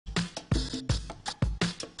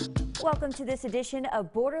Welcome to this edition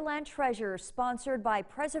of Borderland Treasure, sponsored by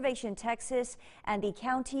Preservation Texas and the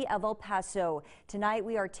County of El Paso. Tonight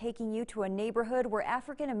we are taking you to a neighborhood where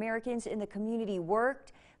African Americans in the community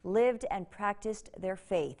worked, lived, and practiced their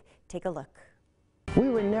faith. Take a look. We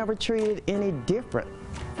were never treated any different.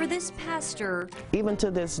 For this pastor, even to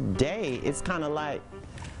this day, it's kind of like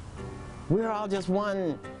we're all just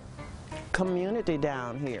one community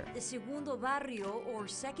down here. The Segundo Barrio, or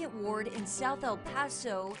Second Ward in South El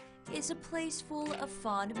Paso, is a place full of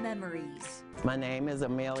fond memories. My name is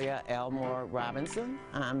Amelia Elmore Robinson.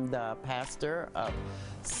 I'm the pastor of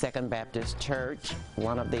Second Baptist Church,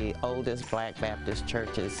 one of the oldest Black Baptist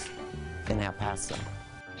churches in El Paso.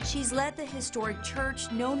 She's led the historic church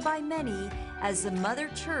known by many as the Mother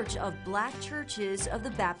Church of Black Churches of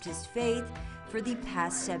the Baptist Faith for the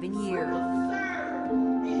past 7 years.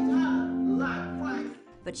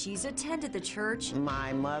 But she's attended the church.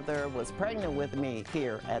 My mother was pregnant with me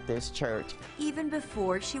here at this church. Even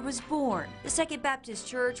before she was born. The Second Baptist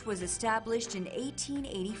Church was established in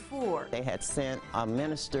 1884. They had sent a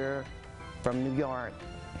minister from New York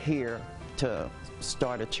here to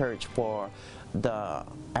start a church for the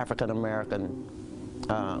African American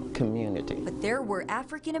community. But there were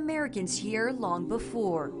African Americans here long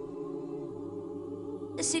before.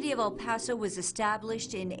 The city of El Paso was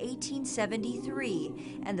established in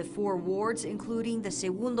 1873, and the 4 wards, including the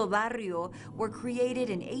Segundo Barrio, were created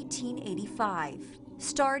in 1885.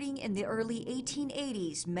 Starting in the early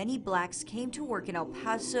 1880s, many blacks came to work in El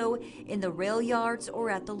Paso in the rail yards or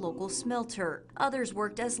at the local smelter. Others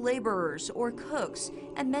worked as laborers or cooks,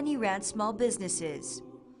 and many ran small businesses.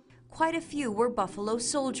 Quite a few were Buffalo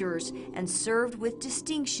Soldiers and served with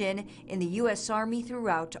distinction in the U.S. Army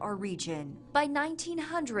throughout our region. By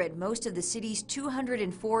 1900, most of the city's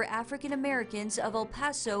 204 African Americans of El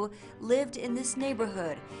Paso lived in this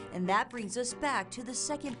neighborhood, and that brings us back to the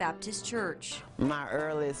Second Baptist Church. My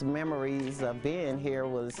earliest memories of being here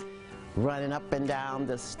was running up and down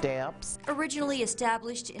the steps. Originally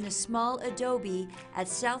established in a small adobe at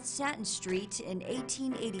South Stanton Street in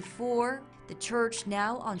 1884, the church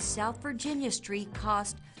now on South Virginia Street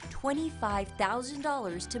cost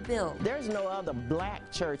 $25,000 to build. There's no other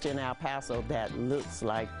black church in El Paso that looks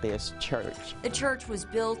like this church. The church was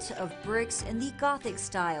built of bricks in the Gothic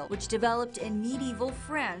style, which developed in medieval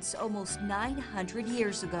France almost 900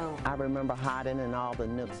 years ago. I remember hiding in all the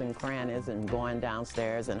nooks and crannies and going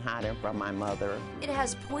downstairs and hiding from my mother. It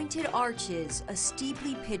has pointed arches, a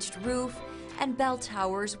steeply pitched roof, and bell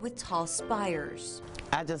towers with tall spires.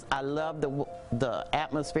 I love the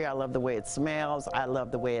atmosphere. I love the way it smells. I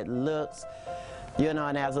love the way it looks. You know,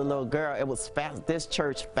 and as a little girl, this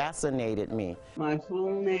church fascinated me. My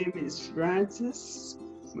full name is Frances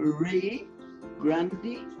Marie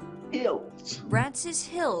Grundy Hills. Frances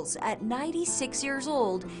Hills, at 96 years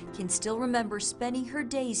old, can still remember spending her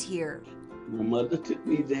days here. My mother took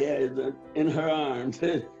me there in her arms.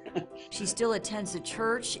 She still attends the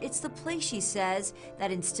church. It's the place, she says,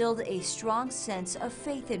 that instilled a strong sense of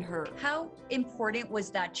faith in her. How important was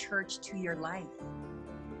that church to your life?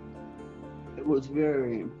 It was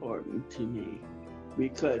very important to me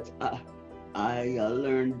because I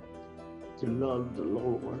learned to love the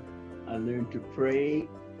Lord. I learned to pray.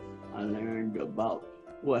 I learned about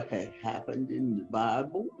what had happened in the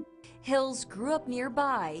Bible. Hills grew up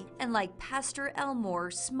nearby and, like Pastor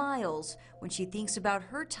Elmore, smiles when she thinks about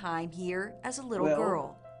her time here as a little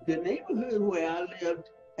girl. The neighborhood where I lived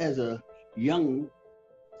as a young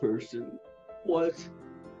person was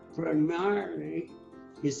primarily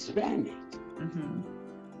Hispanic. Mm-hmm.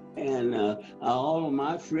 And all of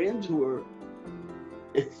my friends were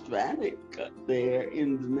Hispanic there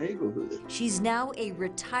in the neighborhood. She's now a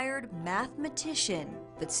retired mathematician,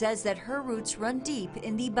 but says that her roots run deep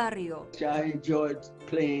in the barrio. I enjoyed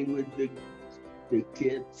playing with the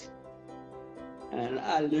kids, and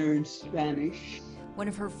I learned Spanish. One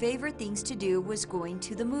of her favorite things to do was going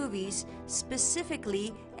to the movies,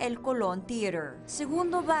 specifically El Colón Theater.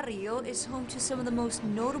 Segundo Barrio is home to some of the most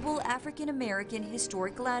notable African-American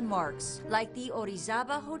historic landmarks, like the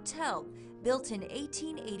Orizaba Hotel, built in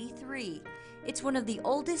 1883. It's one of the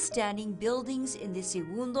oldest standing buildings in the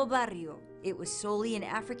Segundo Barrio. It was solely an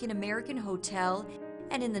African-American hotel,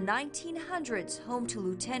 and in the 1900s, home to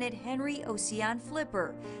Lieutenant Henry Ocean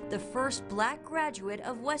Flipper, the first black graduate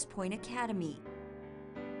of West Point Academy.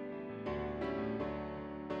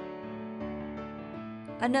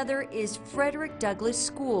 Another is Frederick Douglass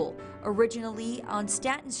School. Originally on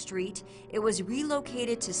Stanton Street, it was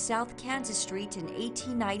relocated to South Kansas Street in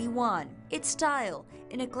 1891. Its style,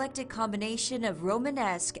 an eclectic combination of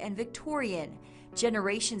Romanesque and Victorian.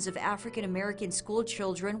 Generations of African American school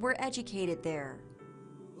children were educated there.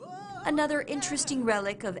 Another interesting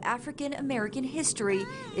relic of African American history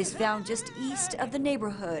is found just east of the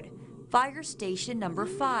neighborhood, Fire Station Number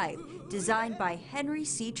 5, designed by Henry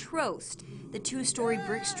C. Trost. The two-story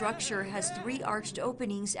brick structure has 3 arched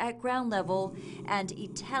openings at ground level and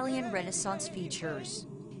Italian Renaissance features.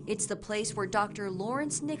 It's the place where Dr.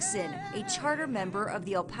 Lawrence Nixon, a charter member of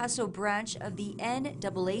the El Paso branch of the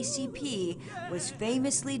NAACP, was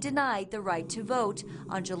famously denied the right to vote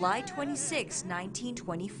on July 26,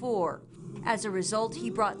 1924. As a result, he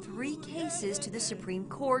brought 3 cases to the Supreme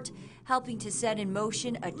Court, helping to set in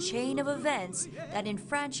motion a chain of events that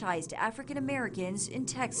enfranchised African Americans in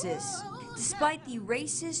Texas. Despite the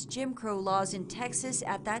racist Jim Crow laws in Texas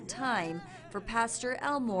at that time, for Pastor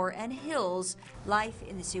Elmore and Hills, life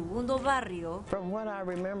in the Segundo Barrio, From what I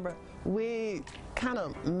remember, we kind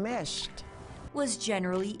of meshed. was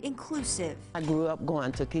generally inclusive. I grew up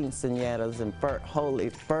going to quinceañeras and holy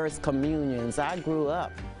first communions. I grew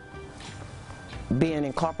up being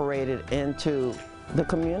incorporated into the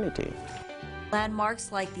community.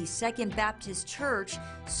 Landmarks like the Second Baptist Church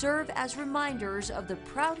serve as reminders of the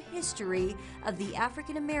proud history of the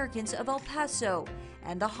African Americans of El Paso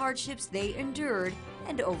and the hardships they endured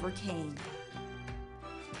and overcame.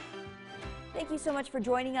 Thank you so much for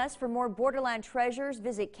joining us. For more Borderland treasures,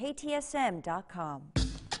 visit ktsm.com.